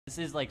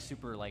This is like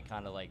super like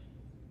kind of like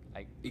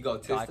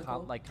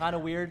egotistical, like kind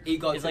of weird.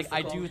 It's like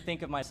I do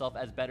think of myself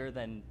as better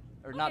than,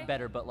 or not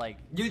better, but like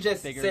you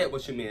just bigger. said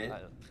what you meant.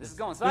 This is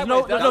going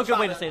sideways. There's no good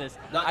way to say this.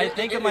 No, I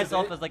think of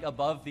myself as like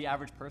above the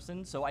average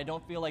person, so I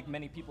don't feel like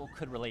many people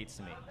could relate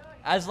to me.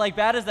 As like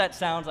bad as that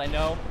sounds, I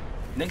know.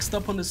 Next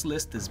up on this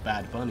list is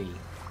Bad Bunny.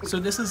 So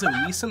this is a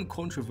recent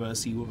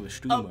controversy with a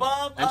streamer,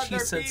 and she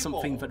said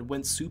something that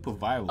went super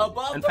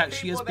viral. In fact,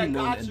 she has been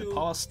known in the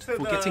past for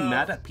getting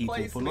mad at people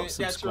for not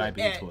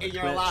subscribing to her Twitch.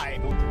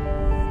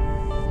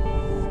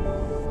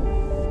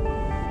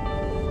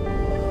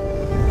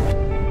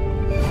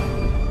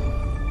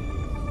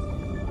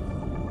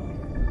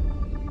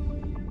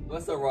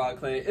 What's up, Raw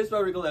Clan? It's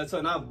Rodrigo Leto,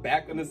 and I'm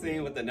back on the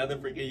scene with another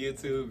freaking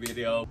YouTube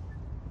video.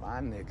 My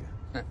nigga.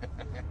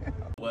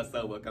 What's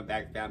up? Welcome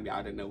back, fam.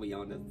 Y'all didn't know we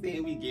on the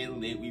scene. We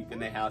getting lit. We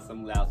finna have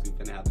some laughs. We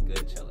finna have a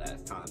good chill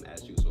ass time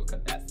as usual,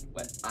 cause that's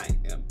what I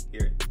am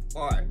here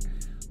for.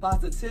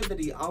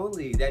 Positivity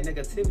only. That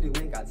negativity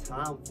we ain't got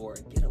time for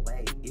it. Get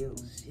away. Ew,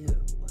 shit.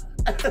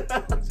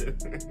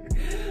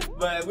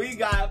 But we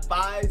got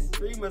 5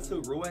 streamers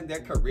who ruined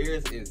their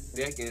careers in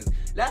seconds.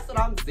 That's what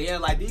I'm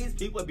saying. Like, these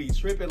people be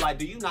tripping. Like,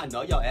 do you not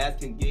know your ass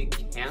can get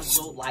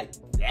canceled like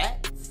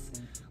that?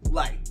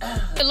 Like,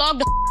 log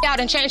the out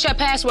and change your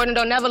password and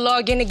don't never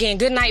log in again.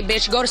 Good night,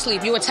 bitch. Go to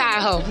sleep. You a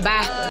tired hoe.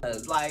 Bye.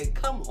 like,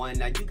 come on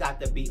now. You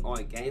got to be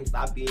on game.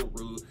 Stop being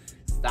rude.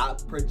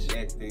 Stop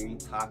projecting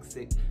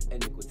toxic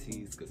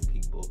iniquities, because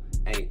people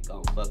ain't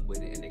gonna fuck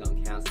with it and they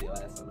gonna cancel your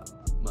ass on a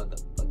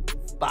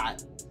motherfucking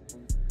spot.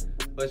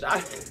 But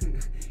I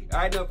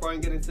alright now, before I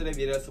get into the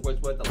video,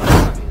 support with the like,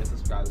 comment, and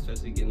subscribe,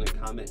 especially get in the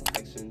comment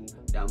section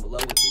down below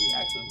with the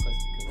reaction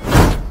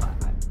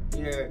request, because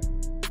here.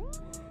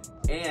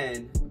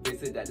 And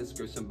visit that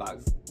description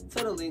box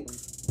to the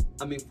links,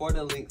 for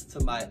the links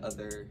to my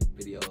other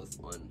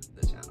videos on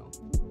the channel.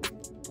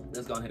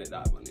 Let's go ahead and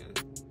dive on in.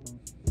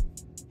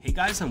 Hey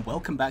guys, and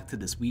welcome back to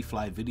this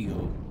WeFly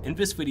video. In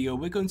this video,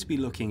 we're going to be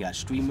looking at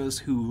streamers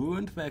who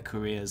ruined their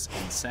careers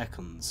in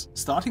seconds.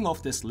 Starting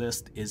off this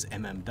list is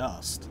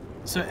MMDust.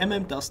 So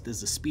MMDust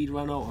is a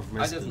speedrunner of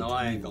Resident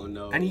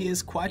Evil, and he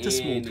is quite a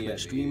small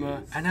Twitch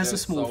streamer and has a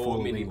small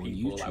following on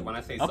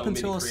YouTube. Up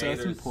until a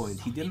certain point,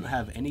 he didn't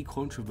have any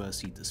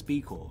controversy to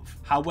speak of.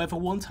 However,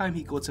 one time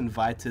he got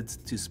invited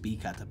to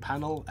speak at a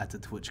panel at a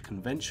Twitch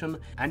convention,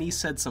 and he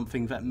said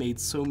something that made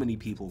so many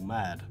people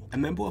mad. A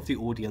member of the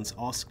audience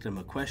asked him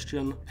a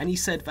question, and he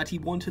said that he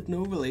wanted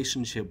no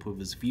relationship with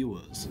his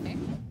viewers.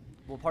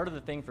 Well, part of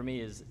the thing for me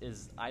is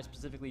I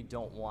specifically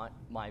don't want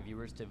my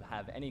viewers to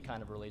have any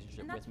kind of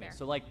relationship with me.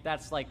 So like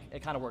that's like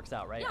it kind of works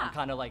out, right? Yeah. I'm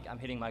kind of like I'm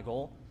hitting my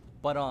goal,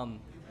 but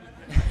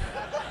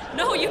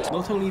No, you.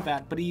 Not only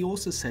that, but he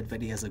also said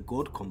that he has a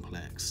god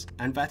complex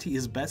and that he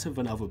is better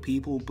than other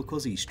people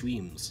because he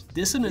streams.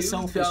 This in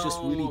itself is just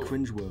really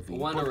cringeworthy,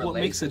 but what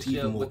makes it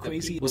even more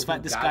crazy was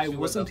that this guy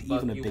wasn't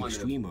even a big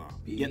streamer.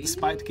 Yet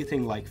despite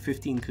getting like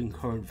 15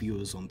 concurrent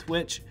viewers on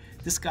Twitch,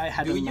 this guy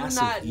had a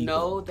massive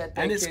ego,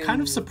 and it's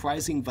kind of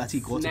surprising that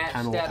he got a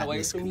panel at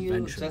this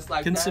convention,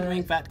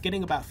 considering that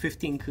getting about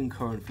 15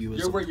 concurrent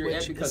viewers on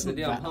Twitch isn't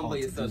that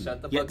hard to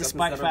do. Yet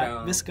despite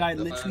that, this guy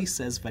literally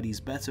says that he's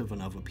better than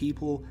other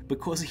people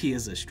because he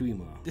is a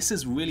streamer. This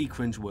is really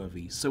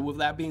cringeworthy, so with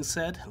that being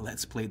said,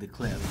 let's play the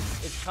clip.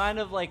 It's kind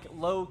of like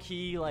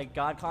low-key, like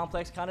God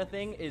complex kind of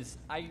thing,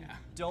 I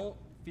don't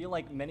feel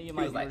like many of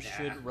my viewers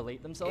should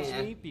relate themselves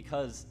to me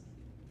because,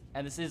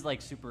 and this is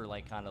like super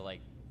like kind of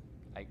like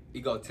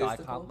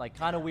egotistical, like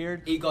kind of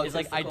weird. It's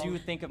like I do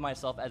think of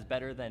myself as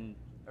better than,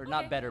 or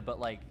not better, but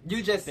like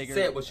you just bigger.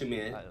 said what you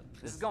meant.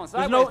 This is going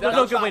sideways. There's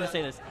no good way to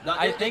say this.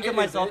 I think of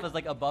myself as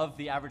like above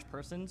the average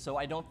person, so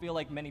I don't feel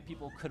like many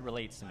people could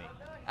relate to me.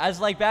 As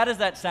like bad as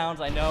that sounds,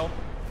 I know.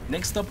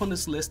 Next up on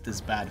this list is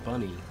Bad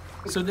Bunny.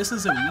 So this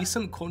is a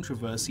recent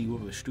controversy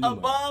with a streamer,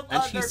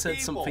 and she said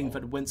something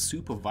that went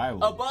super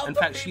viral. In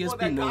fact, she has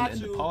been known in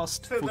the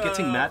past for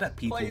getting mad at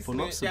people for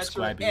not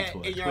subscribing to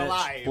her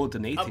Twitch or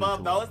donating to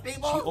her.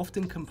 She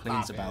often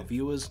complains about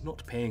viewers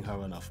not paying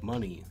her enough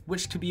money,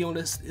 which to be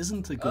honest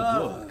isn't a good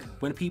look.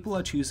 When people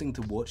are choosing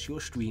to watch your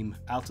stream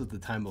out of the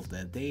time of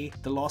their day,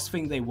 the last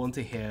thing they want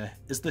to hear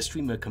is the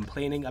streamer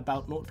complaining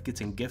about not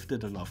getting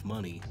gifted enough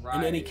money.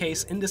 In any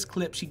case, in this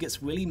clip she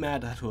gets really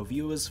mad at her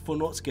viewers for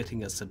not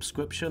getting a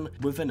subscription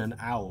within an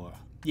hour.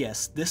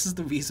 Yes, this is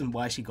the reason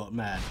why she got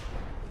mad.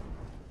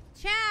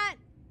 Chat,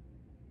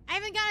 I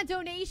haven't got a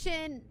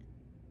donation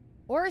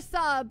or a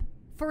sub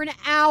for an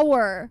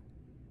hour.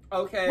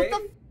 Okay. What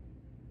the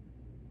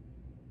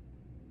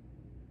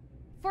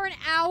for an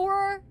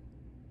hour?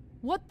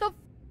 What the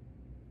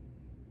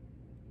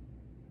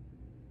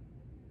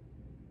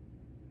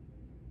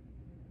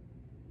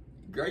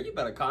Girl, you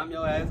better calm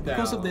your ass down.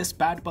 Because of this,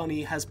 Bad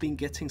Bunny has been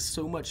getting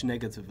so much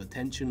negative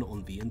attention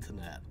on the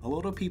internet. A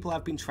lot of people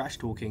have been trash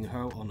talking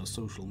her on her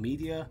social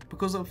media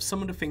because of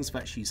some of the things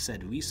that she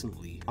said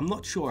recently. I'm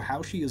not sure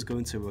how she is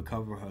going to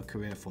recover her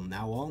career from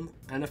now on,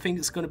 and I think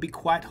it's going to be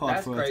quite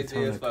hard for her to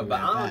turn her career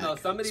back. I don't know,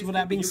 some of these so with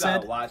that being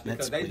said, watch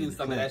because they do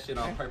some of that shit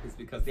on purpose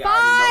because they $5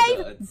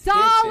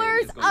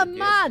 already know the a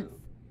month.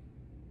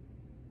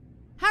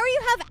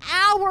 of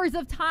hours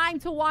of time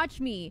to watch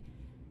me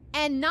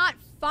and not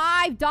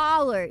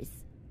 $5.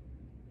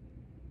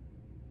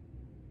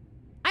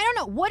 I don't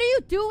know. What are you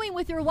doing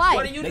with your life?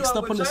 What are you Next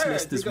doing up on with this yours?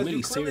 list is Because really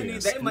you clearly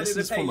serious, need their and money this to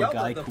is pay from a your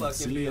guy called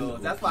motherfucking Cillian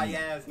bills. That's why OP. your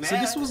ass mad. So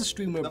this was a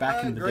streamer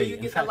back in the Girl, day. you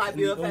In get fact, that light in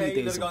the bill early paid,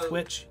 you days gotta of go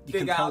Twitch, you can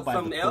figure tell out by the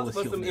something else for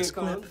quality of some this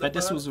income. clip that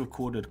this was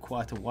recorded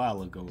quite a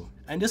while ago.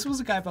 And this was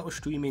a guy that was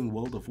streaming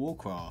World of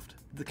Warcraft.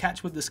 The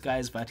catch with this guy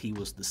is that he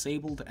was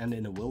disabled and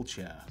in a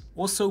wheelchair.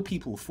 Or so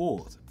people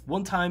thought.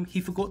 One time,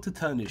 he forgot to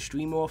turn his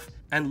stream off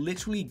and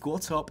literally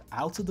got up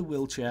out of the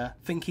wheelchair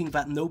thinking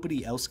that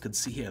nobody else could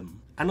see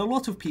him. And a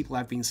lot of people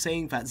have been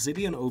saying that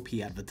Cillian OP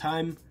at the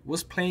time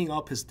was playing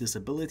up his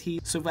disability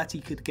so that he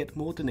could get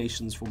more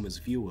donations from his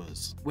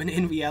viewers, when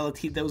in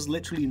reality there was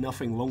literally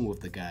nothing wrong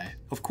with the guy.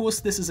 Of course,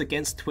 this is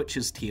against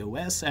Twitch's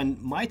TOS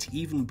and might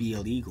even be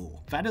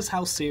illegal. That is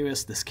how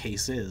serious this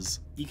case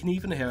is. You can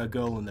even hear a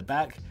girl in the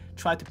back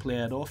try to play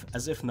it off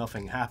as if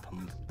nothing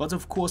happened. But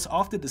of course,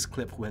 after this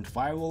clip went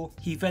viral,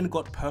 he then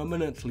got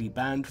permanently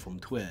banned from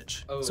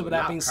Twitch. So with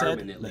that being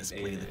said, let's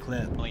play the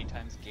clip. Million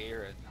times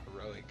gayer and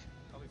heroic.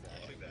 I'll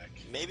be back.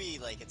 Maybe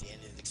like at the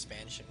end of the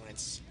expansion when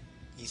it's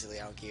easily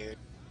outgeared.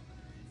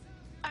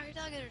 Our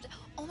dog,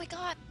 oh my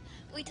god,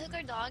 we took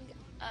our dog,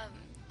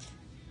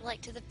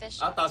 like to the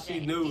fish. I thought she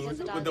knew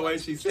with the way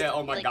she said,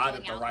 oh my god,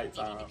 at the right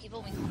time.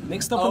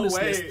 Next up on this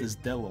list is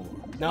Delor.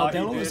 Now,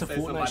 Delor is a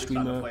Fortnite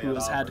streamer who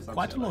has had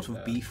quite a lot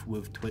of beef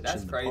with Twitch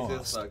in the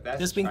past.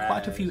 There's been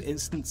quite a few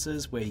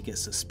instances where he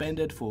gets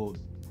suspended for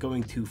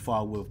going too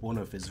far with one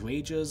of his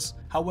rages.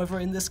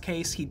 However, in this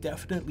case, he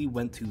definitely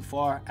went too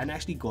far and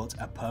actually got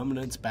a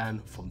permanent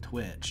ban from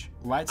Twitch.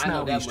 Right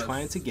now, he's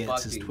trying to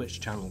get his Twitch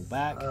channel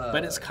back,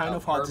 but it's kind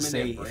of hard to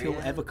say if he'll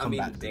ever come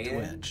back to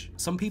Twitch.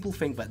 Some people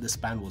think that this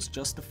ban was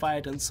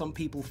justified and some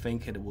people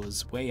think it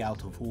was way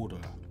out of order.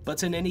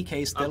 But in any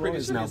case, Delor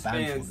is now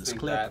banned from this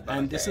clip,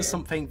 and this is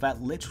something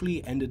that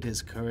literally ended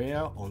his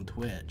career on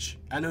Twitch.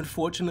 And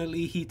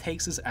unfortunately, he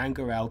takes his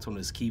anger out on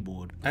his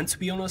keyboard. And to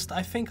be honest,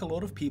 I think a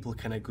lot of people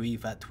can agree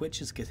that Twitch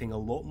is getting a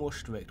lot more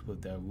strict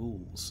with their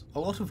rules. A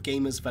lot of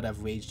gamers that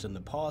have raged in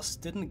the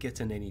past didn't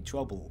get in any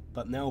trouble,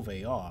 but now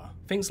they are.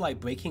 Things like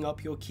breaking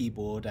up your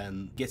keyboard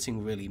and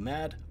getting really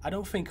mad, I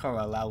don't think are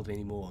allowed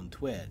anymore on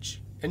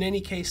Twitch. In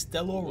any case,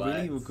 Delor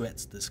really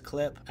regrets this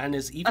clip and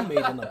has even made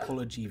an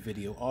apology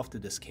video after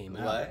this came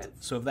out.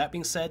 So with that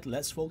being said,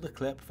 let's roll the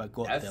clip that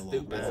got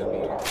Delor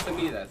banned. To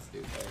me, that's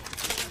stupid.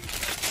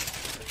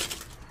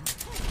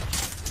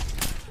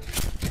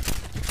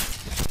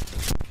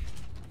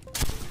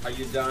 Are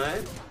you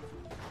done?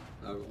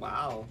 Oh,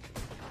 wow.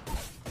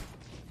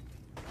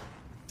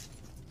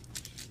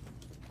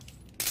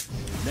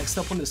 Next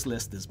up on this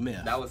list is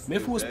Myth.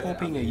 Myth was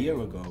popping a year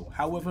ago,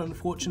 however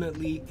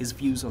unfortunately his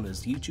views on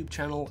his YouTube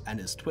channel and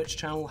his Twitch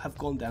channel have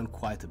gone down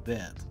quite a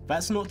bit.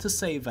 That's not to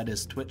say that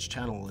his Twitch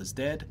channel is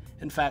dead,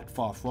 in fact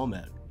far from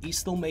it. He's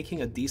still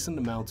making a decent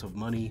amount of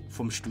money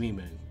from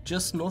streaming,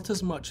 just not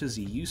as much as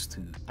he used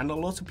to, and a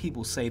lot of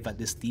people say that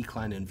this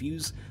decline in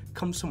views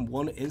comes from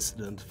one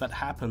incident that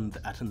happened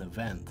at an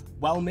event.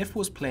 While Myth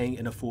was playing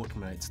in a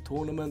Fortnite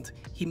tournament,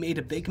 he made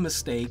a big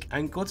mistake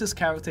and got his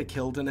character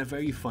killed in a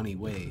very funny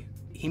way.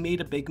 He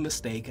made a big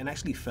mistake and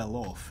actually fell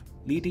off,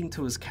 leading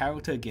to his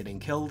character getting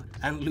killed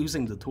and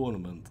losing the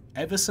tournament.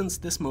 Ever since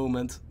this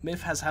moment,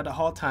 Myth has had a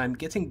hard time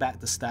getting back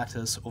the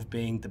status of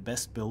being the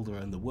best builder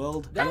in the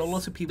world, and a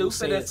lot of people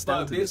say it's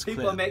down to this clip.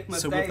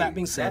 So with that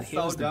being said,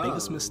 here's the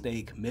biggest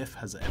mistake Myth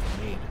has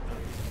ever made.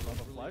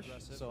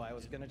 So I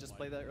was gonna just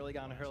play the early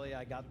ground early.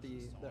 I got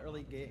the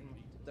early game.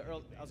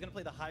 I was gonna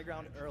play the high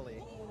ground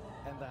early,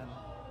 and then.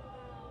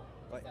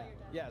 But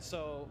yeah.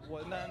 So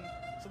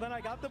then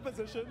I got the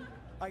position.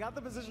 I got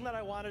the position that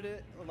I wanted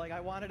it. Like I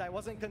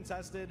wasn't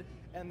contested.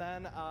 And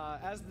then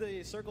as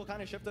the circle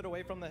kind of shifted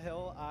away from the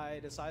hill, I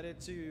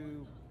decided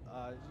to.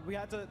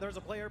 There's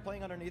a player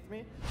playing underneath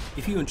me.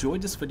 If you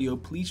enjoyed this video,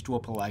 please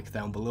drop a like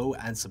down below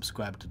and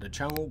subscribe to the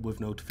channel with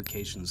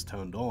notifications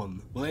turned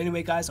on. Well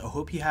anyway guys, I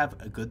hope you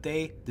have a good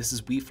day. This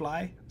is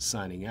WeFly,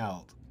 signing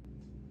out.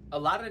 A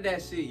lot of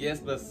that shit, yes,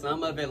 but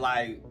some of it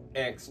like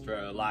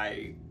extra,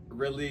 like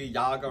really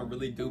y'all gonna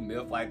really do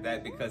Myth like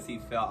that because he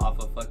fell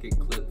off a fucking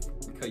cliff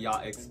because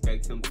y'all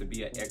expect him to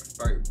be an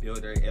expert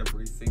builder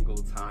every single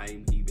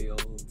time he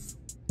builds.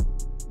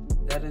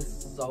 That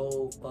is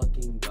so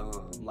fucking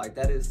dumb. Like,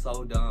 that is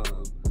so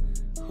dumb.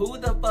 Who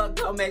the fuck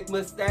gonna make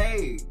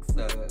mistakes?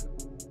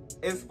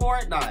 It's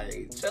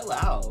Fortnite. Chill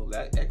out.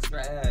 That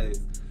extra ass.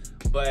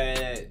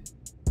 But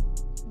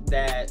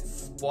that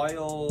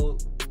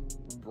spoiled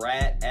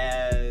brat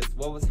ass,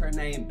 what was her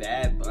name?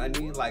 Bad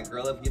Bunny? Like,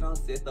 girl, if you don't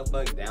sit the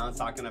fuck down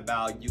talking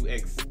about you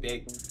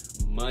expect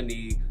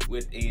money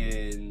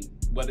within,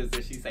 what is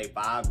it, she say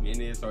 5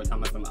 minutes or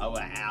talking about some,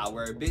 an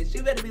hour. Bitch,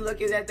 you better be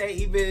looking at that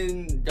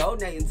even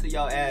donating to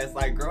your ass.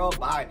 Like, girl,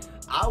 bye.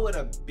 I would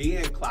have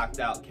been clocked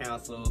out,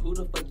 council. Who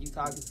the fuck you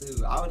talking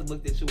to? I would have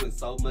looked at you with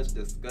so much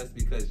disgust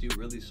because you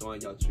really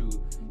showing your true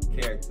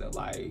character.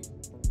 Like,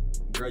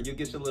 girl, you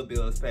get your little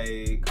bills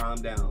paid.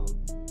 Calm down.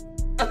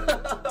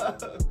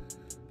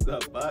 The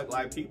fuck?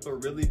 Like, people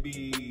really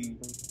be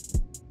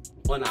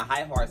on a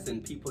high horse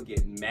and people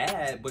get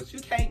mad, but you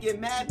can't get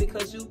mad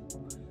because you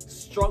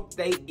stroke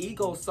their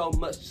ego so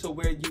much to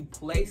where you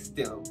place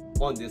them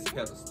on this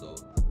pedestal.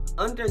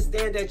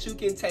 Understand that you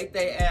can take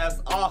their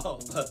ass off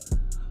of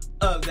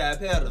that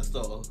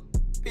pedestal,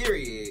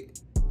 period.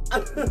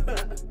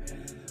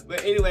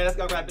 But anyway, that's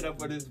gonna wrap it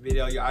up for this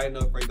video. You already know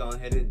if we're going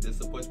ahead and hit the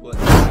support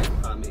button,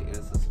 like, comment, and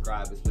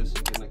subscribe,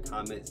 especially in the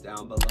comments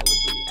down below with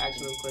the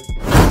reaction of questions.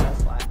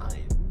 That's why I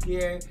am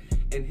here.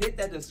 And hit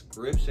that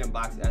description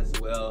box as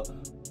well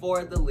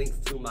for the links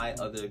to my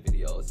other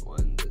videos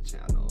on the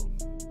channel.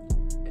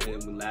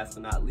 And last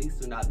but not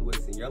least, do not be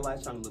wasting your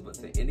life trying to live up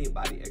to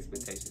anybody's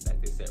expectations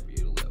that they set for you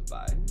to live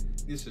by.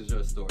 This is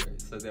your story,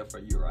 so therefore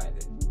you write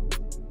it.